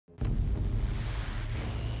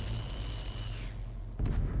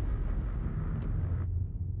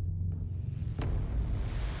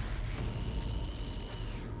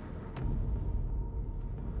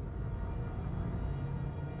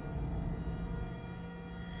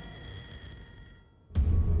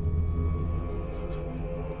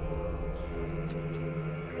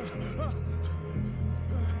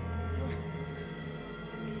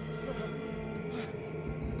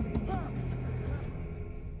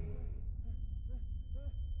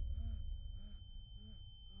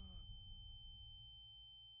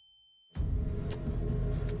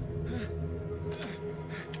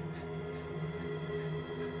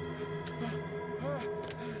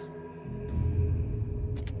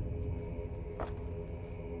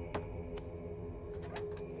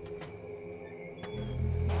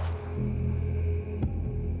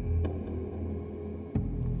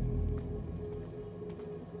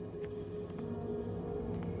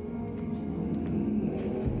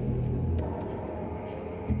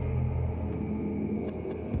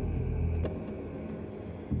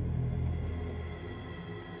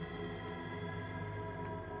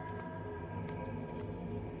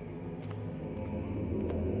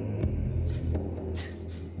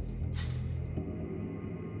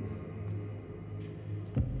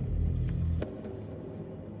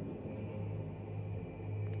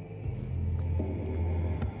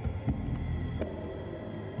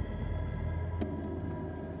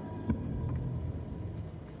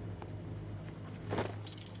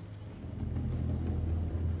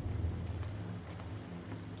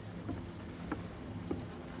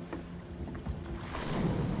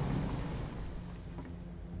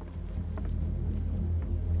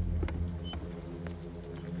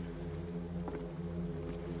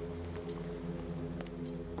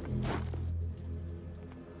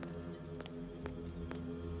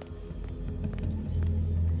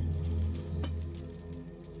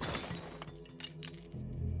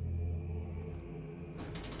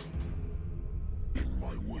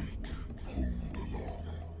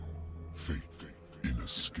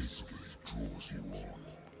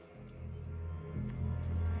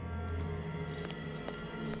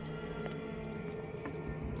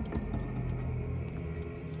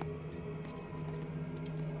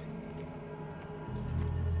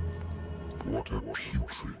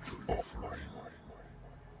putrid offering.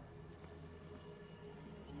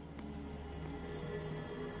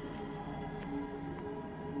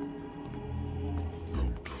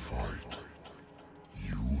 Don't fight.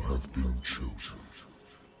 You have been chosen.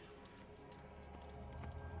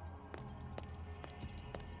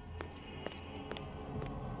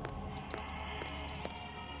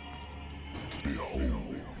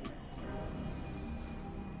 Behold.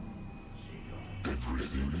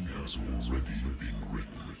 Everything has already been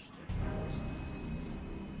written.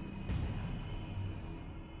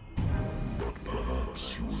 But perhaps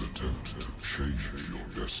you will attempt to change your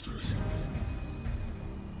destiny.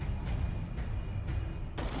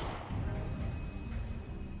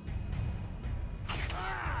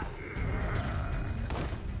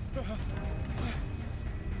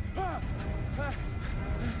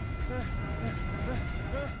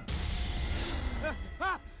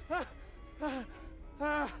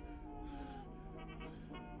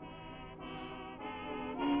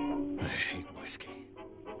 I hate whiskey.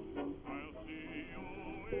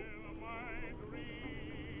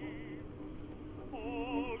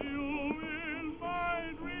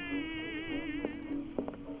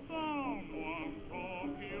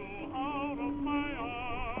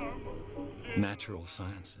 Natural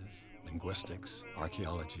sciences, linguistics,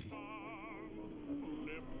 archaeology.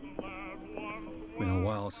 Been a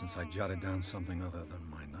while since I jotted down something other than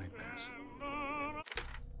my nightmares.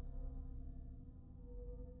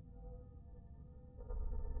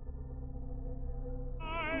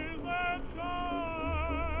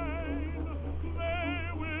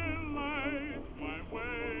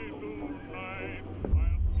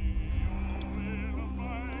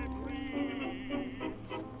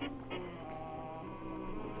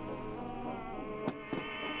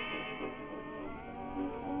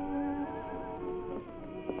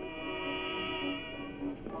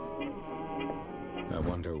 I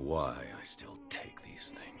wonder why I still take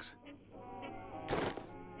these things.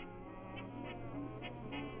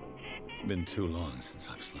 Been too long since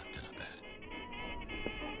I've slept in a bed.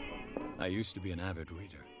 I used to be an avid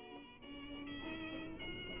reader.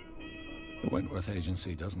 The Wentworth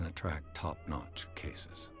Agency doesn't attract top-notch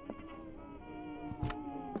cases.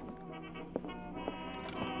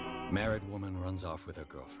 Married woman runs off with her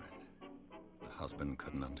girlfriend. The husband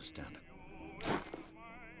couldn't understand it.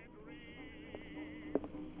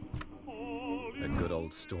 A good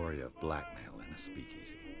old story of blackmail in a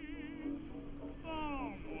speakeasy.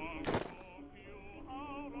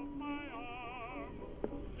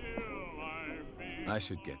 I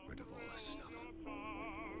should get rid of all this stuff.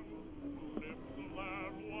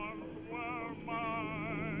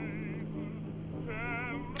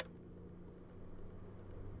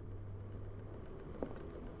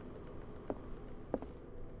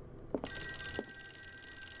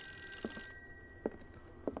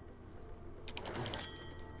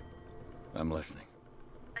 I'm listening.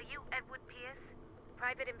 Are you Edward Pierce,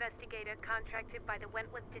 private investigator contracted by the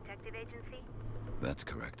Wentworth Detective Agency? That's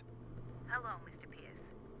correct. Hello, Mr. Pierce.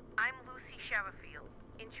 I'm Lucy Sherifield,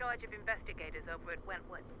 in charge of investigators over at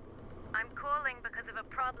Wentworth. I'm calling because of a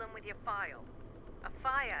problem with your file. A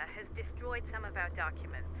fire has destroyed some of our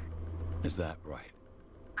documents. Is that right?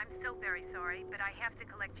 I'm so very sorry, but I have to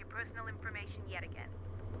collect your personal information yet again.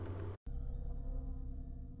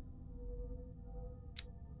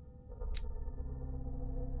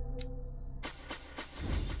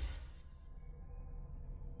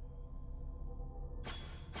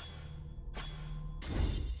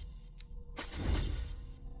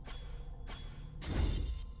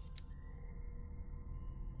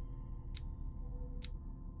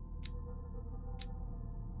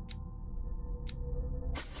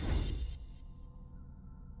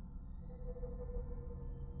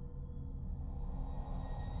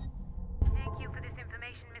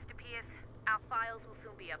 Our files will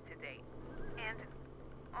soon be up to date. And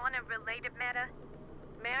on a related matter,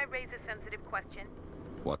 may I raise a sensitive question?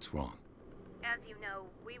 What's wrong? As you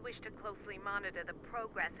know, we wish to closely monitor the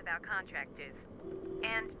progress of our contractors.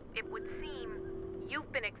 And it would seem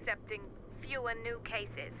you've been accepting fewer new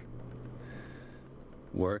cases.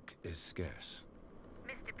 Work is scarce.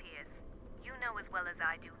 Mr. Pierce, you know as well as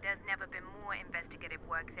I do, there's never been more investigative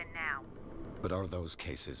work than now. But are those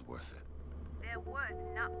cases worth it? They're worth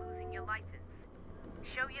not losing your license.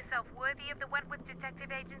 Show yourself worthy of the Wentworth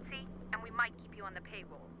Detective Agency, and we might keep you on the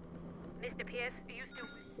payroll. Mr. Pierce, are you still...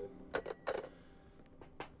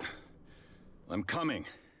 I'm coming.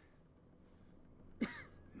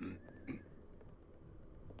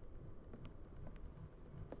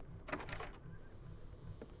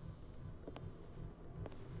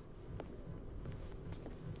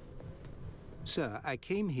 Sir, I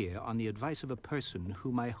came here on the advice of a person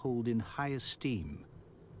whom I hold in high esteem,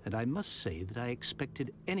 and I must say that I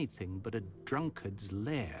expected anything but a drunkard's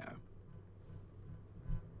lair.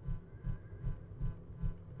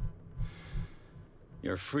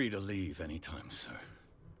 You're free to leave anytime, sir.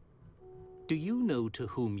 Do you know to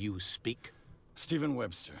whom you speak? Stephen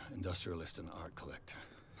Webster, industrialist and art collector.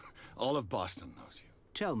 All of Boston knows you.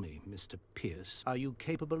 Tell me, Mr. Pierce, are you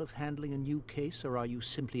capable of handling a new case, or are you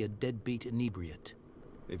simply a deadbeat inebriate?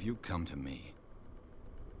 If you come to me,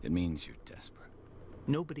 it means you're desperate.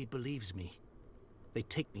 Nobody believes me. They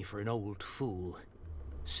take me for an old fool.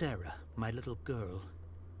 Sarah, my little girl,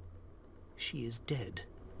 she is dead.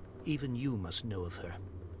 Even you must know of her.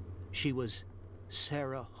 She was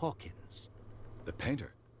Sarah Hawkins. The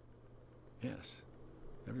painter? Yes.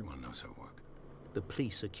 Everyone knows her work. The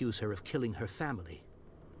police accuse her of killing her family.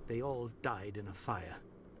 They all died in a fire.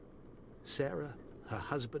 Sarah, her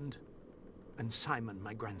husband, and Simon,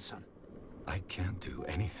 my grandson. I can't do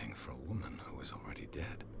anything for a woman who is already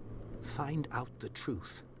dead. Find out the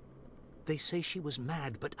truth. They say she was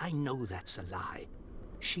mad, but I know that's a lie.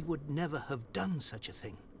 She would never have done such a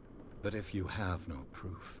thing. But if you have no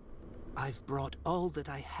proof... I've brought all that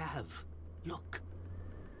I have. Look.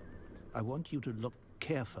 I want you to look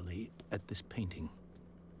carefully at this painting.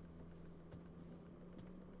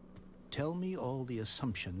 Tell me all the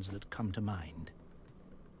assumptions that come to mind.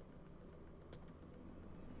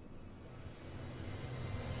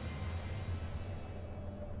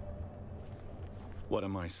 What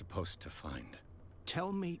am I supposed to find?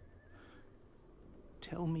 Tell me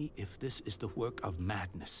if this is the work of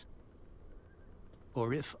madness.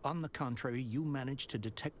 Or if, on the contrary, you manage to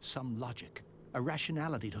detect some logic, a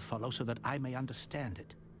rationality to follow so that I may understand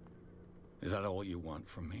it. Is that all you want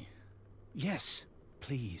from me? Yes,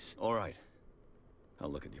 please. All right. I'll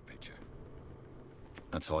look at your picture.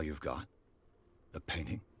 That's all you've got? The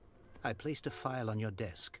painting? I placed a file on your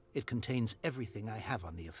desk. It contains everything I have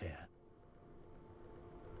on the affair.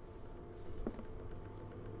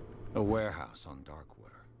 A warehouse on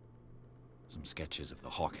Darkwater. Some sketches of the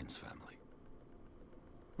Hawkins family.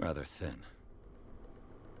 Rather thin.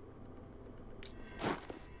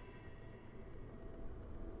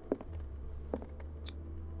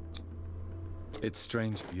 Its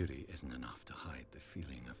strange beauty isn't enough to hide the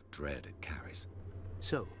feeling of dread it carries.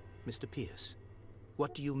 So, Mr. Pierce,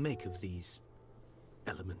 what do you make of these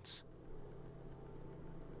elements?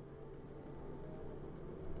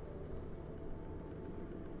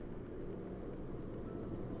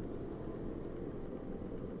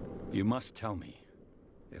 You must tell me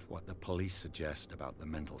if what the police suggest about the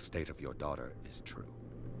mental state of your daughter is true.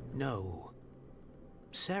 No.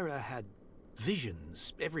 Sarah had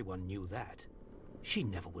visions. Everyone knew that. She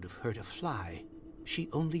never would have hurt a fly. She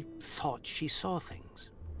only thought she saw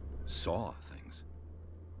things. Saw things?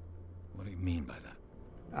 What do you mean by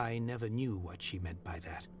that? I never knew what she meant by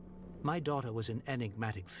that. My daughter was an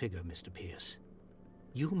enigmatic figure, Mr. Pierce.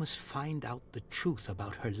 You must find out the truth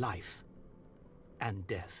about her life and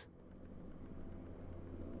death.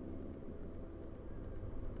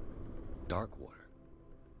 Darkwater.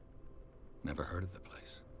 Never heard of the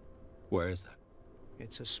place. Where is that?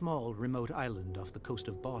 It's a small, remote island off the coast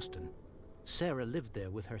of Boston. Sarah lived there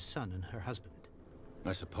with her son and her husband.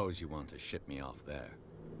 I suppose you want to ship me off there.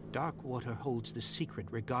 Darkwater holds the secret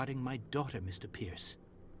regarding my daughter, Mr. Pierce.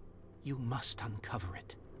 You must uncover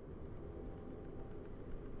it.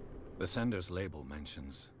 The sender's label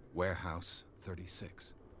mentions Warehouse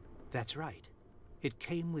 36. That's right. It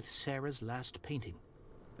came with Sarah's last painting.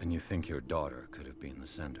 And you think your daughter could have been the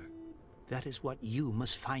sender? That is what you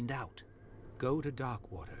must find out. Go to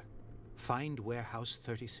Darkwater. Find Warehouse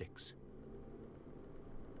 36.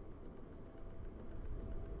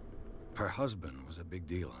 Her husband was a big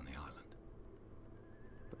deal on the island.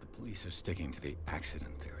 But the police are sticking to the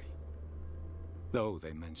accident theory. Though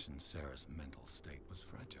they mentioned Sarah's mental state was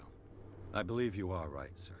fragile. I believe you are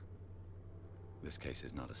right, sir. This case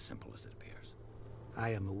is not as simple as it appears. I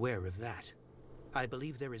am aware of that. I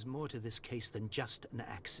believe there is more to this case than just an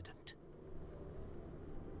accident.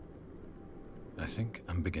 I think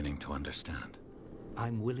I'm beginning to understand.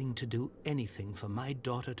 I'm willing to do anything for my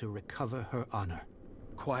daughter to recover her honor.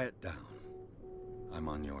 Quiet down. I'm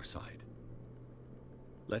on your side.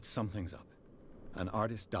 Let's sum things up. An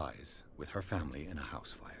artist dies with her family in a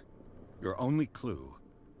house fire. Your only clue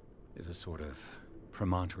is a sort of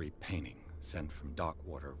promontory painting sent from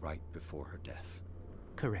Darkwater right before her death.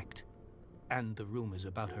 Correct. And the rumors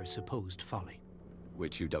about her supposed folly.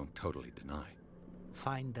 Which you don't totally deny.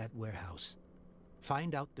 Find that warehouse.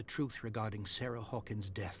 Find out the truth regarding Sarah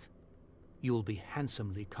Hawkins' death. You'll be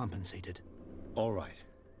handsomely compensated. All right.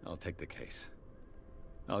 I'll take the case.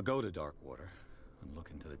 I'll go to Darkwater and look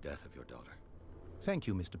into the death of your daughter. Thank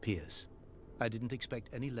you, Mr. Pierce. I didn't expect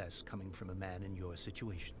any less coming from a man in your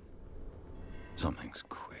situation. Something's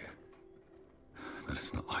queer. But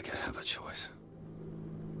it's not like I have a choice.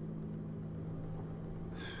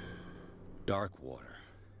 Darkwater.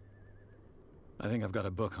 I think I've got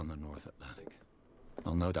a book on the North Atlantic.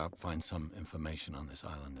 I'll no doubt find some information on this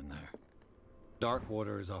island in there.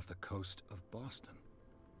 Darkwater is off the coast of Boston.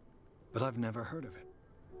 But I've never heard of it.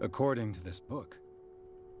 According to this book,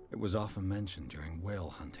 it was often mentioned during whale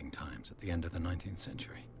hunting times at the end of the 19th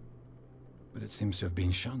century. But it seems to have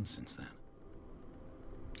been shunned since then.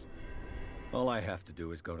 All I have to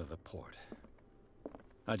do is go to the port.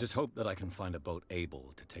 I just hope that I can find a boat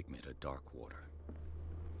able to take me to Darkwater.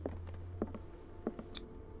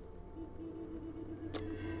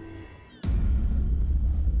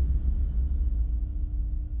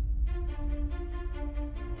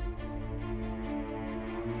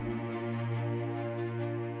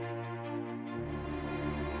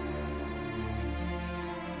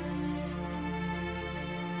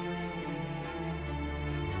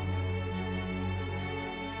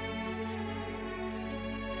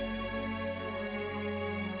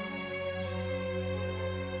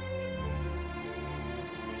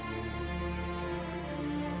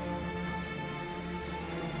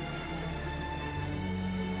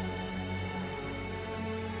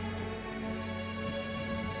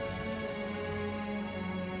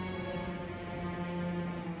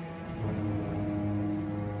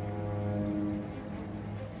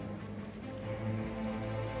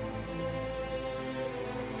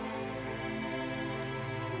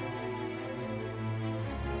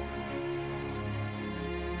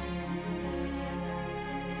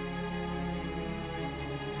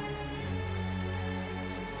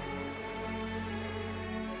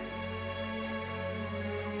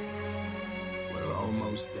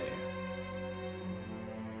 Almost there.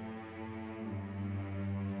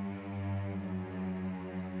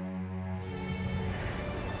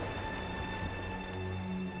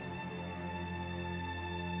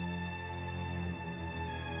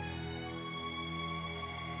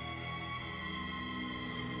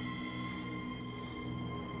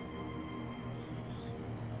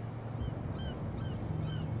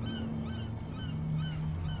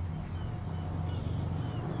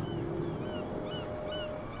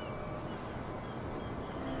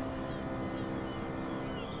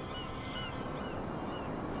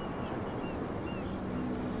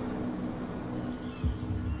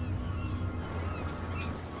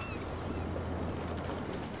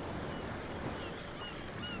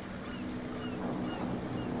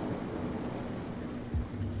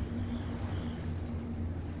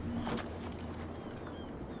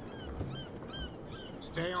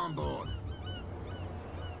 Stay on board.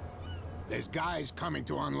 There's guys coming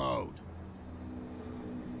to unload.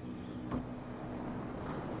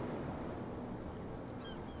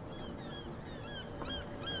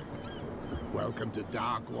 Welcome to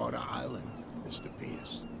Darkwater Island, Mr.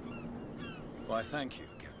 Pierce. Why, thank you,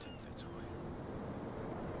 Captain Fitzroy.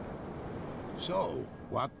 So,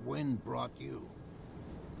 what wind brought you?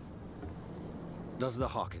 Does the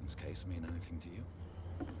Hawkins case mean anything to you?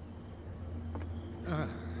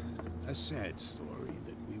 A sad story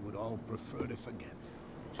that we would all prefer to forget.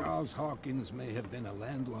 Charles Hawkins may have been a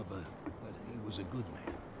landlubber, but he was a good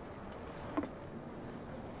man.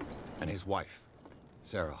 And his wife,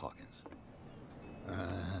 Sarah Hawkins.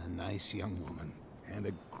 A nice young woman, and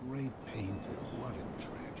a great pain to what a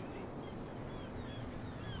tragedy.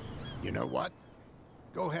 You know what?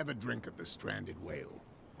 Go have a drink at the Stranded Whale.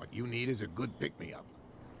 What you need is a good pick-me-up.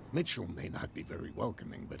 Mitchell may not be very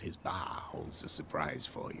welcoming, but his bar holds a surprise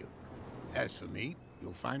for you. As for me,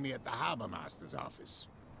 you'll find me at the Harbor Master's office.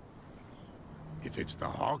 If it's the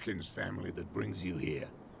Hawkins family that brings you here,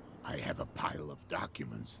 I have a pile of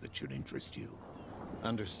documents that should interest you.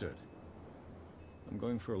 Understood. I'm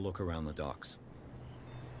going for a look around the docks.